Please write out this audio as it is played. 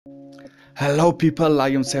Hello people, I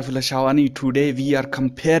am Saifullah Shawani. Today we are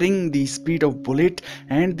comparing the speed of bullet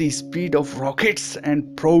and the speed of rockets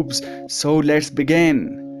and probes. So let's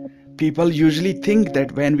begin. People usually think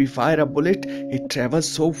that when we fire a bullet, it travels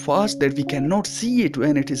so fast that we cannot see it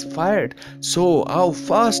when it is fired. So how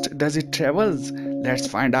fast does it travel? Let's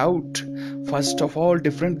find out. First of all,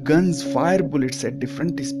 different guns fire bullets at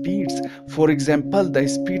different speeds. For example, the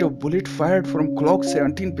speed of bullet fired from Glock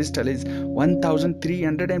 17 pistol is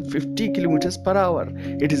 1350 kilometers per hour.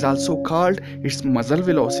 It is also called its muzzle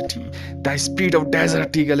velocity. The speed of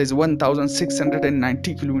Desert Eagle is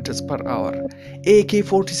 1690 kilometers per hour.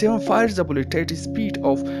 AK-47 fires a bullet at a speed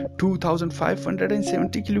of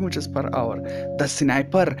 2570 kilometers per hour. The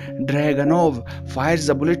Sniper Dragunov fires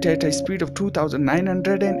a bullet at a speed of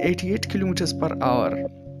 2988 kilometers per hour.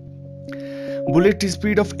 Bullet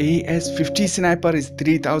speed of AS-50 Sniper is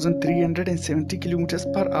 3370 kilometers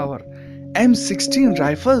per hour. M16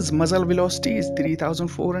 rifles muzzle velocity is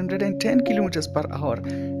 3410 kilometers per hour,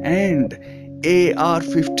 and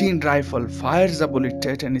AR-15 rifle fires a bullet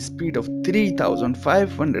at a speed of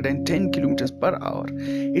 3510 kilometers per hour.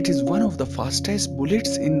 It is one of the fastest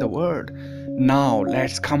bullets in the world. Now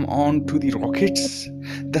let's come on to the rockets.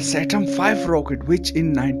 The Saturn V rocket, which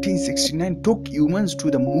in 1969 took humans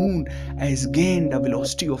to the moon, has gained a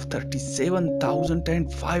velocity of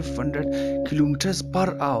 37,500 kilometers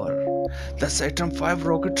per hour. The Saturn V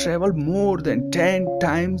rocket traveled more than 10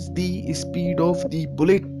 times the speed of the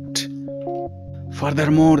bullet.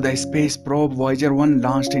 Furthermore, the space probe Voyager 1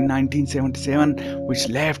 launched in 1977, which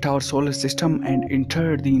left our solar system and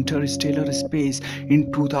entered the interstellar space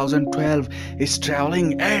in 2012, is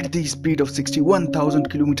traveling at the speed of 61,000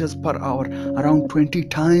 kilometers per hour, around 20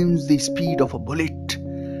 times the speed of a bullet.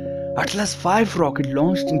 Atlas V rocket,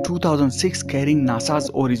 launched in 2006 carrying NASA's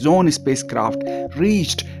Horizon spacecraft,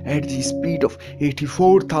 reached at the speed of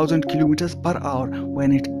 84,000 kilometers per hour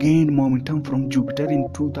when it gained momentum from Jupiter in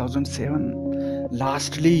 2007.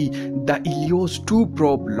 Lastly, the Helios 2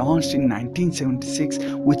 probe, launched in 1976,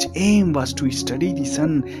 which aim was to study the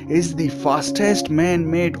Sun, is the fastest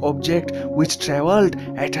man-made object, which traveled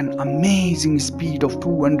at an amazing speed of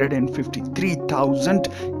 253,000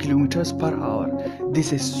 kilometers per hour.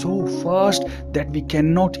 This is so fast that we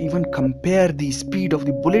cannot even compare the speed of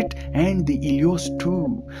the bullet and the Helios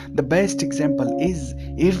 2. The best example is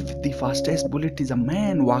if the fastest bullet is a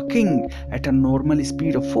man walking at a normal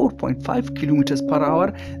speed of 4.5 kilometers per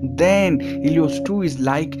hour, then Helios 2 is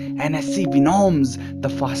like NSC Venoms, the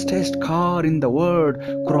fastest car in the world,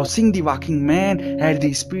 crossing the walking man at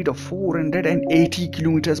the speed of 480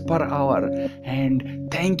 kilometers per hour. And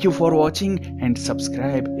thank you for watching, and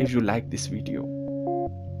subscribe if you like this video.